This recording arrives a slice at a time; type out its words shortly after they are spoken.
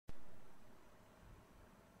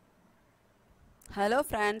Hello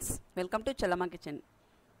friends, welcome to Chellamma kitchen.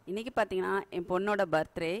 இன்றைக்கி பார்த்தீங்கன்னா என் பொண்ணோட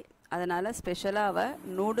பர்த்டே, அதனால் ஸ்பெஷலாக அவள்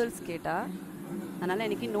நூடுல்ஸ் கேட்டா. அதனால்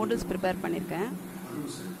இன்றைக்கி நூடுல்ஸ் ப்ரிப்பேர் பண்ணியிருக்கேன்.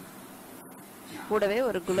 கூடவே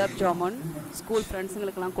ஒரு குலாப் ஜாமுன் ஸ்கூல்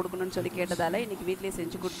ஃப்ரெண்ட்ஸுங்களுக்கெல்லாம் கொடுக்கணும்னு சொல்லி கேட்டதால் இன்றைக்கி வீட்டிலே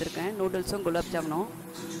செஞ்சு கொடுத்துருக்கேன். நூடுல்ஸும் குலாப் ஜாமுனும்.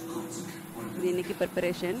 இது இன்றைக்கி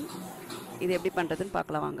ப்ரிப்பரேஷன். இது எப்படி பண்ணுறதுன்னு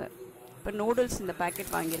பார்க்கலாம் வாங்க. இப்போ நூடுல்ஸ் இந்த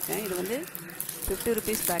பேக்கெட் வாங்கியிருக்கேன். இது வந்து 50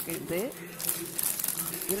 rupees பேக்கெட். இது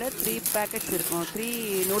இதில் 3 பேக்கெட்ஸ் இருக்கும், 3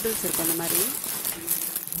 நூடுல்ஸ் இருக்கும். இந்த மாதிரி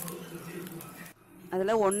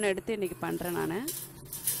அதில் ஒன்று எடுத்து இன்றைக்கி பண்ணுறேன் நான்.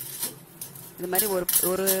 இது மாதிரி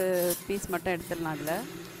ஒரு பீஸ் மட்டும் எடுத்துடலாம். அதில்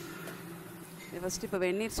ஃபஸ்ட்டு இப்போ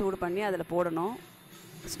வெந்நீர் சூடு பண்ணி அதில் போடணும்.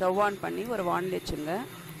 ஸ்டவ் ஆன் பண்ணி ஒரு வானல் வச்சுங்க.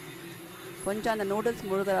 கொஞ்சம் அந்த நூடுல்ஸ்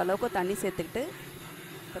முழுகிற அளவுக்கு தண்ணி சேர்த்துக்கிட்டு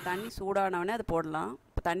இப்போ தண்ணி சூடானவொடனே அது போடலாம்.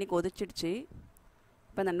 இப்போ தண்ணி கொதிச்சிடுச்சு.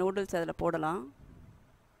 இப்போ அந்த நூடுல்ஸ் அதில் போடலாம்.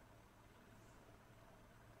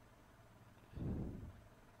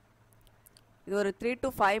 இது ஒரு 3 to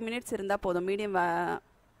 5 minutes இருந்தால் போதும்.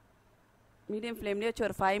 மீடியம் ஃப்ளேம்லேயே வச்சு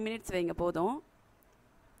ஒரு 5 minutes வைங்க போதும்.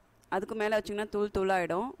 அதுக்கு மேலே வச்சிங்கன்னா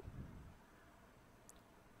தூளாகிடும்.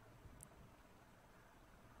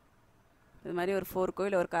 இது மாதிரி ஒரு ஃபோர்க்கோ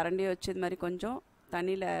இல்லை ஒரு கரண்டியோ வச்சு இது மாதிரி கொஞ்சம்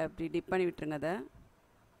தண்ணியில் இப்படி டிப் பண்ணி விட்டுருங்க. அதை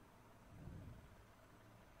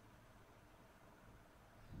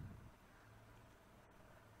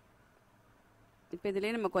இப்போ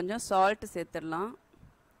இதுலேயே நம்ம கொஞ்சம் சால்ட்டு சேர்த்துடலாம்.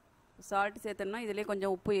 சால்ட்டு சேர்த்தோம்னா இதிலே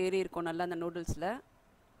கொஞ்சம் உப்பு ஏறி இருக்கும் நல்லா அந்த நூடுல்ஸில்.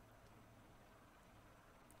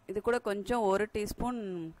 இது கூட கொஞ்சம் 1 டீஸ்பூன்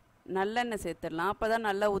நல்லெண்ணெய் சேர்த்துடலாம். அப்போ தான்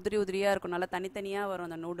நல்லா உதிரியாக இருக்கும். நல்லா தனித்தனியாக வரும்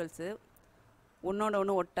அந்த நூடுல்ஸு, ஒன்றோட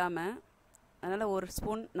ஒன்று ஒட்டாமல். அதனால் 1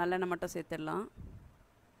 ஸ்பூன் நல்லெண்ணெய் மட்டும் சேர்த்துடலாம்.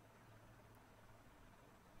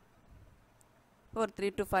 ஒரு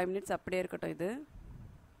 3 to 5 minutes அப்படியே இருக்கட்டும். இது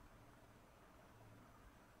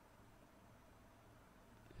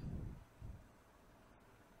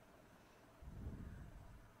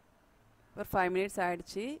ஒரு 5 minutes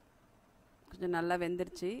ஆகிடுச்சு. கொஞ்சம் நல்லா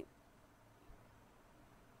வெந்துருச்சு.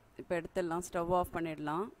 இப்போ எடுத்துடலாம். ஸ்டவ் ஆஃப்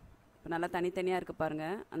பண்ணிடலாம். இப்போ நல்லா தனித்தனியாக இருக்குது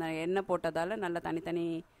பாருங்கள். அந்த எண்ணெய் போட்டதால் நல்லா தனித்தனி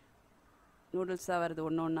நூடுல்ஸாக வருது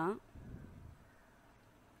ஒன்று ஒன்றா.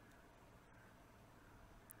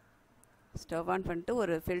 ஸ்டவ் ஆன் பண்ணிட்டு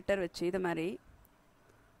ஒரு ஃபில்டர் வச்சு இது மாதிரி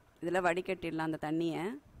இதில் வடிகட்டிடலாம் அந்த தண்ணியை.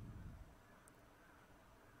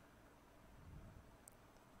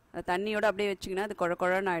 அது தண்ணியோடு அப்படியே வச்சிங்கன்னா அது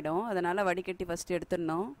குழன்னு ஆகிடும். அதனால் வடிகட்டி ஃபஸ்ட்டு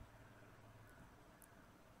எடுத்துடணும்.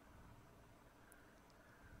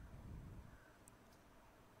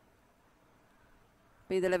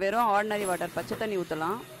 இப்போ இதில் வெறும் ஆர்டினரி வாட்டர் பச்சை தண்ணி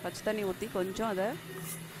ஊற்றலாம். பச்சை தண்ணி ஊற்றி கொஞ்சம் அதை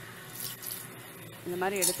இந்த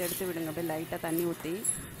மாதிரி எடுத்து விடுங்க. அப்படியே லைட்டாக தண்ணி ஊற்றி,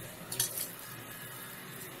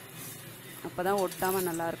 அப்போ தான் ஒட்டாமல்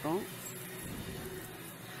நல்லாயிருக்கும்.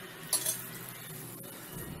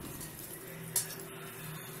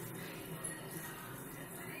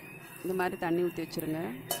 இந்த மாதிரி தண்ணி ஊற்றி வச்சுருங்க.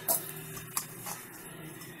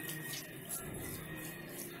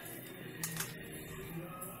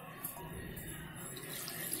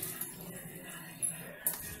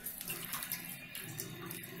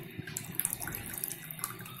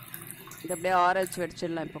 இது அப்படியே ஆற வச்சு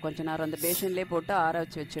வச்சிடலாம். இப்போ கொஞ்சம் நேரம் அந்த பேஷன்லேயே போட்டு ஆற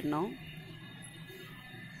வச்சு வச்சிடணும்.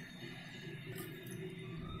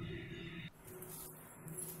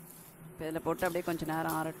 இப்போ இதில் போட்டு அப்படியே கொஞ்சம்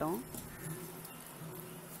நேரம் ஆறட்டும்.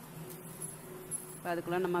 இப்போ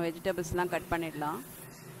அதுக்குள்ளே நம்ம வெஜிடபிள்ஸ்லாம் கட் பண்ணிடலாம்.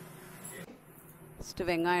 ஃபஸ்ட்டு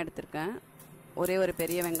வெங்காயம் எடுத்துருக்கேன். ஒரு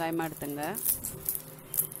பெரிய வெங்காயமாக எடுத்துங்க.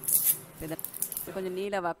 இதை கொஞ்சம்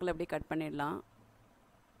நீல வாக்கில் அப்படியே கட் பண்ணிடலாம்.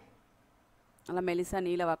 நல்லா மெலிசாக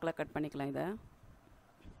நீல வாக்கில் கட் பண்ணிக்கலாம். இதை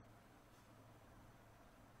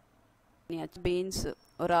பீன்ஸ்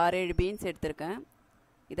ஒரு 6-7 பீன்ஸ் எடுத்துருக்கேன்.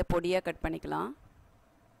 இதை பொடியாக கட் பண்ணிக்கலாம்.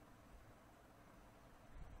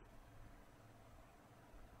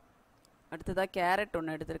 அடுத்ததாக கேரட்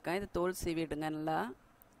ஒன்று எடுத்துருக்கேன். இது தோல் சீவிடுங்க. நல்லா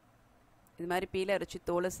இது மாதிரி பீலை அரைச்சி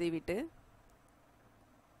தோலை சீவிட்டு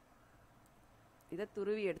இதை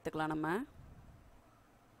துருவி எடுத்துக்கலாம். நம்ம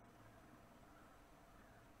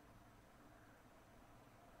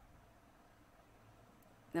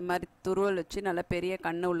இந்த மாதிரி துருவல் வச்சு நல்லா பெரிய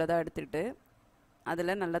கண்ணு உள்ளதாக எடுத்துக்கிட்டு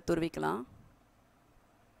அதில் நல்லா துருவிக்கலாம்.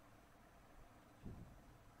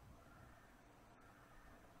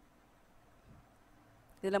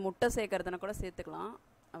 இதில் முட்டை சேர்க்கறதுனா கூட சேர்த்துக்கலாம்.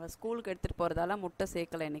 அவள் ஸ்கூலுக்கு எடுத்துகிட்டு போகிறதால முட்டை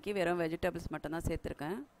சேர்க்கலை. இன்றைக்கி வெறும் வெஜிடபிள்ஸ் மட்டும்தான்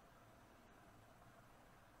சேர்த்துருக்கேன்.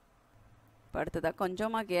 இப்போ அடுத்ததாக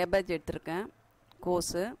கொஞ்சமாக கேபேஜ் எடுத்துருக்கேன்,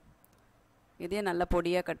 கோஸு. இதையும் நல்லா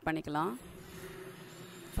பொடியாக கட் பண்ணிக்கலாம்.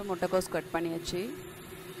 இப்போ முட்டைக்கோஸ் கட் பண்ணியாச்சு.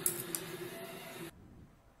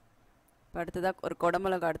 இப்போ அடுத்ததாக ஒரு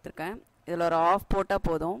குடமிளகா எடுத்துருக்கேன். இதில் ஒரு 1/2 போட்டால்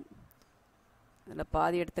போதும். இதில்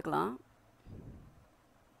பாதி எடுத்துக்கலாம்.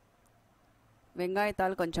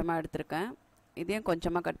 வெங்காயத்தாள் கொஞ்சமாக எடுத்துருக்கேன். இதையும்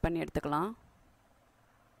கொஞ்சமாக கட் பண்ணி எடுத்துக்கலாம்.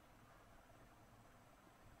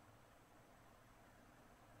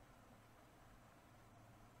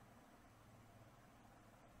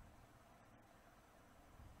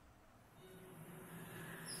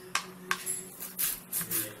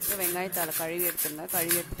 வெங்காயத்தாளை கழுவி எடுத்துங்க.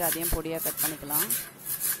 கழுவி எடுத்துட்டு அதையும் பொடியாக கட் பண்ணிக்கலாம்.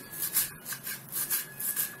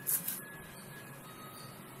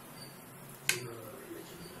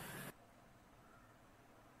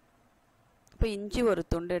 இப்போ இஞ்சி ஒரு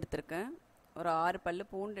துண்டு எடுத்திருக்கேன். ஒரு 6 பல்லு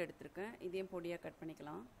பூண்டு எடுத்திருக்கேன். இதையும் பொடியாக கட்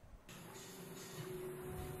பண்ணிக்கலாம்.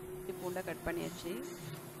 பூண்டை கட் பண்ணியாச்சு.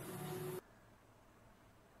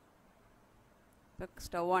 இப்போ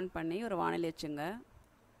ஸ்டவ் ஆன் பண்ணி ஒரு வாணலி வச்சுங்க.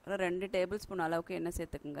 ஒரு 2 டேபிள் ஸ்பூன் அளவுக்கு எண்ணெய்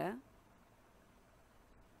சேர்த்துக்குங்க.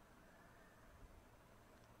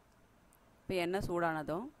 இப்போ எண்ணெய்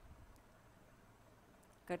சூடானதும்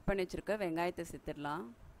கட் பண்ணி வச்சுருக்க வெங்காயத்தை சேர்த்துடலாம்.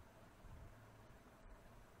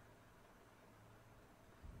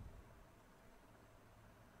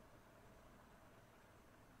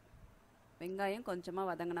 வெங்காயம் கொஞ்சமாக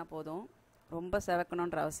வதங்கினா போதும். ரொம்ப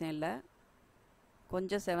செவக்கணுன்ற அவசியம் இல்லை.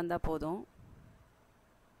 கொஞ்சம் செவந்தா போதும்.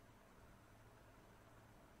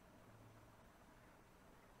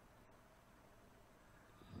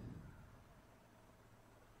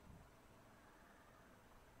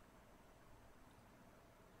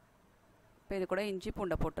 இப்போ இது கூட இஞ்சி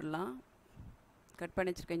பூண்டை போட்டுடலாம். கட்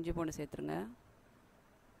பண்ணி வச்சுருக்க இஞ்சி பூண்டு சேர்த்துருங்க.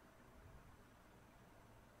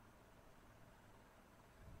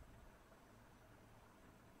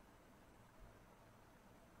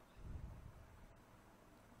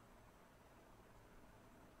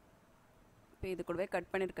 இப்போ இது கூடவே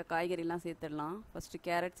கட் பண்ணியிருக்க காய்கறிலாம் சேர்த்துடலாம். ஃபஸ்ட்டு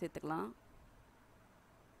கேரட் சேர்த்துக்கலாம்.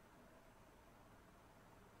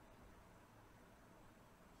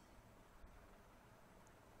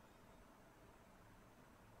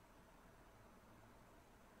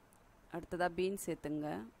 அடுத்ததாக பீன்ஸ் சேர்த்துங்க.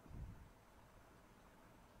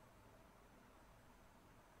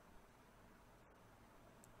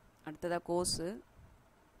 அடுத்ததாக கோஸு.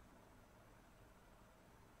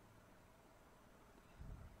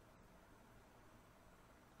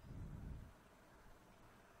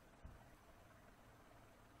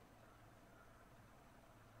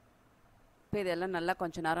 இப்போ இதெல்லாம் நல்லா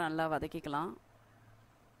கொஞ்ச நேரம் நல்லா வதக்கிக்கலாம்.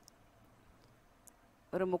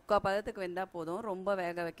 ஒரு 3/4 பதத்துக்கு வெந்தால் போதும். ரொம்ப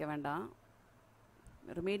வேக வைக்க வேண்டாம்.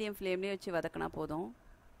 ஒரு மீடியம் ஃப்ளேம்லேயே வச்சு வதக்கினா போதும்.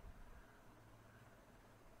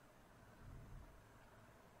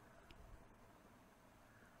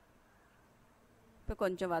 இப்போ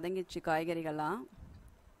கொஞ்சம் வதங்கிடுச்சு காய்கறிகள்லாம்.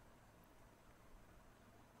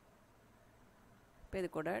 இப்போ இது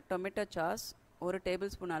கூட டொமேட்டோ சாஸ் 1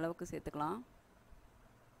 டேபிள் ஸ்பூன் அளவுக்கு சேர்த்துக்கலாம்.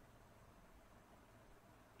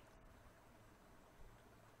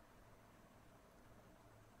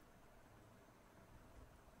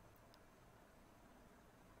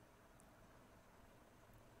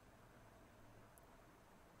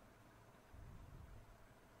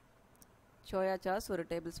 சோயா சாஸ் 1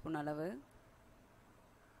 டேபிள் ஸ்பூன் அளவு.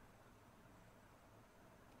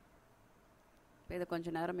 இப்போ இதை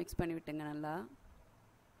கொஞ்சம் நேரம் மிக்ஸ் பண்ணி விட்டுங்க நல்லா.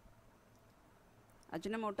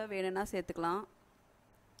 அஜினமோட்டோ வேணும்னா சேர்த்துக்கலாம்.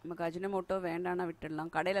 நமக்கு அஜினமோட்டோ வேண்டான்னா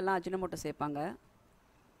விட்டுடலாம். கடையிலலாம் அஜினமோட்டோ சேர்ப்பாங்க.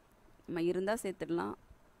 நம்ம இருந்தால் சேர்த்துடலாம்.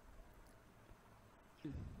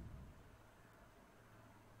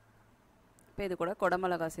 இப்போ இது கூட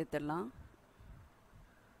குடமிளகா சேர்த்துடலாம்.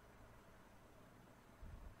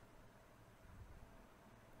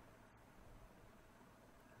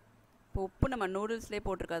 இப்போ உப்பு நம்ம நூடுல்ஸ்லேயே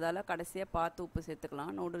போட்டிருக்கிறதால கடைசியாக பார்த்து உப்பு சேர்த்துக்கலாம்.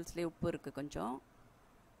 நூடுல்ஸ்லேயே உப்பு இருக்குது கொஞ்சம்,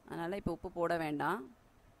 அதனால் இப்போ உப்பு போட வேண்டாம்.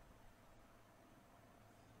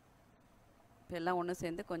 இப்போ எல்லாம் ஒன்று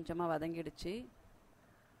சேர்ந்து கொஞ்சமாக வதங்கிடுச்சு.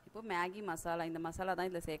 இப்போ மேகி மசாலா, இந்த மசாலா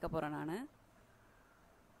தான் இதில் சேர்க்க போகிறேன் நான்.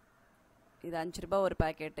 இது 5 ரூபா ஒரு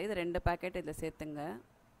பேக்கெட்டு. இது 2 பேக்கெட் இதில் சேர்த்துங்க.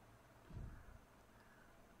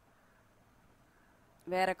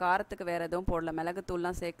 வேறு காரத்துக்கு வேறு எதுவும் போடல,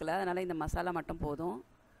 மிளகுத்தூள்லாம் சேர்க்கல. அதனால் இந்த மசாலா மட்டும் போதும்.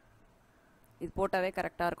 இது போட்டாவே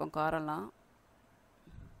கரெக்டாக இருக்கும் காரம்லாம்.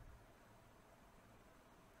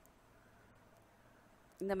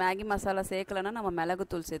 இந்த மேகி மசாலா சேர்க்கலைன்னா நம்ம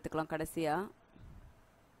மிளகுத்தூள் சேர்த்துக்கலாம் கடைசியாக.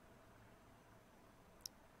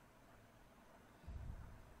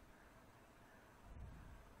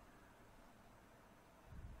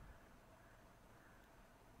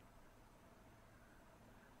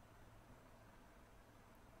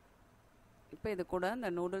 இப்போ இது கூட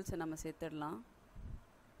இந்த நூடுல்ஸை நம்ம சேர்த்துடலாம்.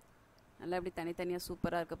 நல்லா இப்படி தனித்தனியாக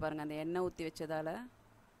சூப்பராக இருக்குது பாருங்கள். அந்த எண்ணெய் ஊற்றி வச்சதால்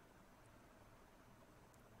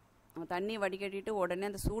நம்ம தண்ணி வடிகட்டிட்டு உடனே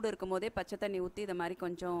அந்த சூடு இருக்கும் போதே பச்சை தண்ணி ஊற்றி இதை மாதிரி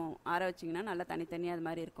கொஞ்சம் ஆற வச்சிங்கன்னா நல்லா தனித்தனியாக அது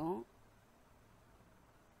மாதிரி இருக்கும்.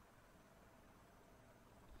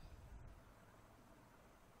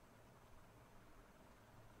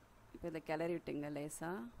 இப்போ இதை கிளறி விட்டுங்க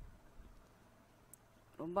லேசாக.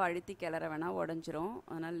 ரொம்ப அழுத்தி கிளற வேணால் உடஞ்சிரும்,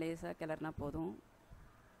 அதனால் லேசாக கிளறினா போதும்.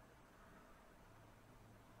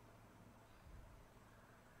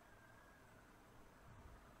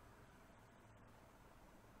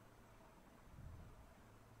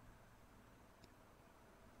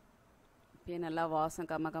 இப்போ நல்லா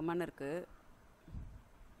வாசம் கம்மன்னு இருக்குது.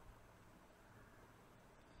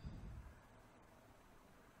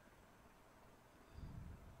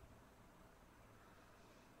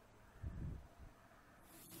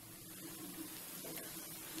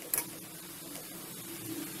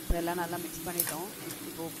 எல்லாம் நல்லா மிக்ஸ் பண்ணிட்டோம்.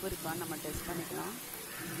 இப்போ உப்பு இருக்கான்னு நம்ம டெஸ்ட் பண்ணிக்கலாம்.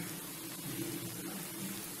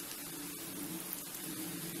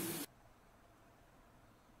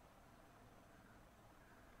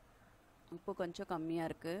 உப்பு கொஞ்சம் கம்மியாக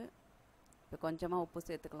இருக்குது. இப்போ கொஞ்சமாக உப்பு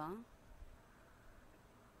சேர்த்துக்கலாம்.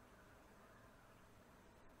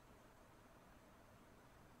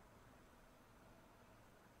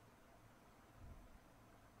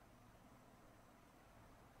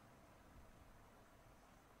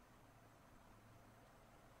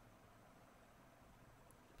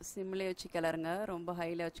 சிம்மிலே வச்சு கிளறுங்க, ரொம்ப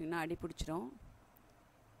ஹையில் வச்சிங்கன்னா அடி பிடிச்சிரும்.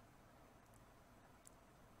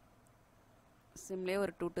 சிம்லே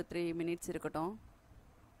ஒரு 2 to 3 minutes இருக்கட்டும்.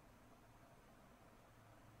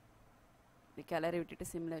 கிளறி விட்டுட்டு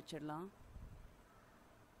சிம்மில் வச்சிடலாம்.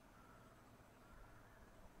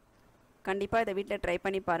 கண்டிப்பாக இதை வீட்டில் ட்ரை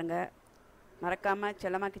பண்ணி பாருங்கள். மறக்காமல்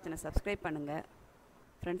செல்லம்மா கிச்சனை சப்ஸ்கிரைப் பண்ணுங்கள்.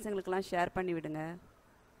 ஃப்ரெண்ட்ஸுங்களுக்கெல்லாம் ஷேர் பண்ணி விடுங்க.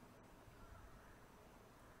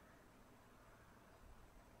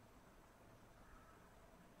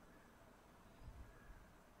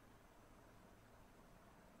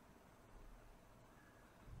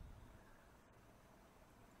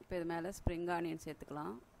 இப்போ இது மேலே ஸ்ப்ரிங் ஆனியன்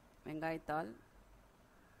சேர்த்துக்கலாம், வெங்காயத்தாள்.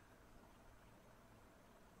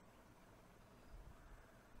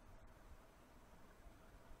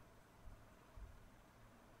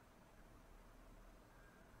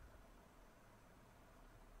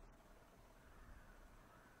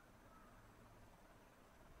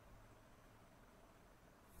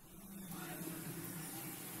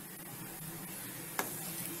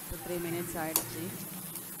 இப்போ 3 minutes ஆகிடுச்சு.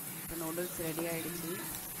 இப்போ நூடுல்ஸ் ரெடி ஆகிடுச்சு.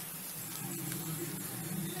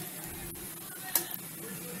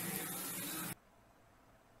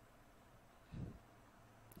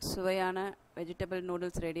 சுவையான வெஜிடபிள்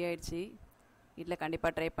நூடுல்ஸ் ரெடி ஆகிடுச்சு. வீட்டில்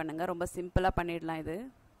கண்டிப்பாக ட்ரை பண்ணுங்கள். ரொம்ப சிம்பிளாக பண்ணிடலாம். இது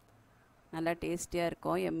நல்லா டேஸ்டியாக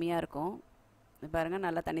இருக்கும், எம்மியாக இருக்கும். இது பாருங்கள்,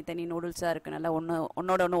 நல்லா தனித்தனி நூடுல்ஸாக இருக்குது. நல்லா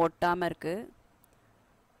ஒன்றோட ஒன்று ஒட்டாமல் இருக்குது.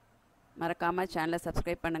 மறக்காமல் சேனலை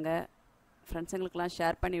சப்ஸ்கிரைப் பண்ணுங்கள். ஃப்ரெண்ட்ஸுங்களுக்கெல்லாம்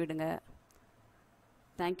ஷேர் பண்ணி விடுங்க.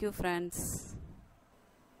 Thank you friends.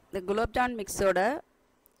 இந்த குலோப்ஜான் மிக்ஸோட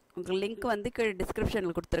உங்களுக்கு லிங்க் வந்து கீழே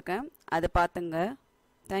டிஸ்கிரிப்ஷனில் கொடுத்துருக்கேன், அதை பார்த்துங்க.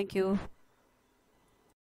 தேங்க்யூ.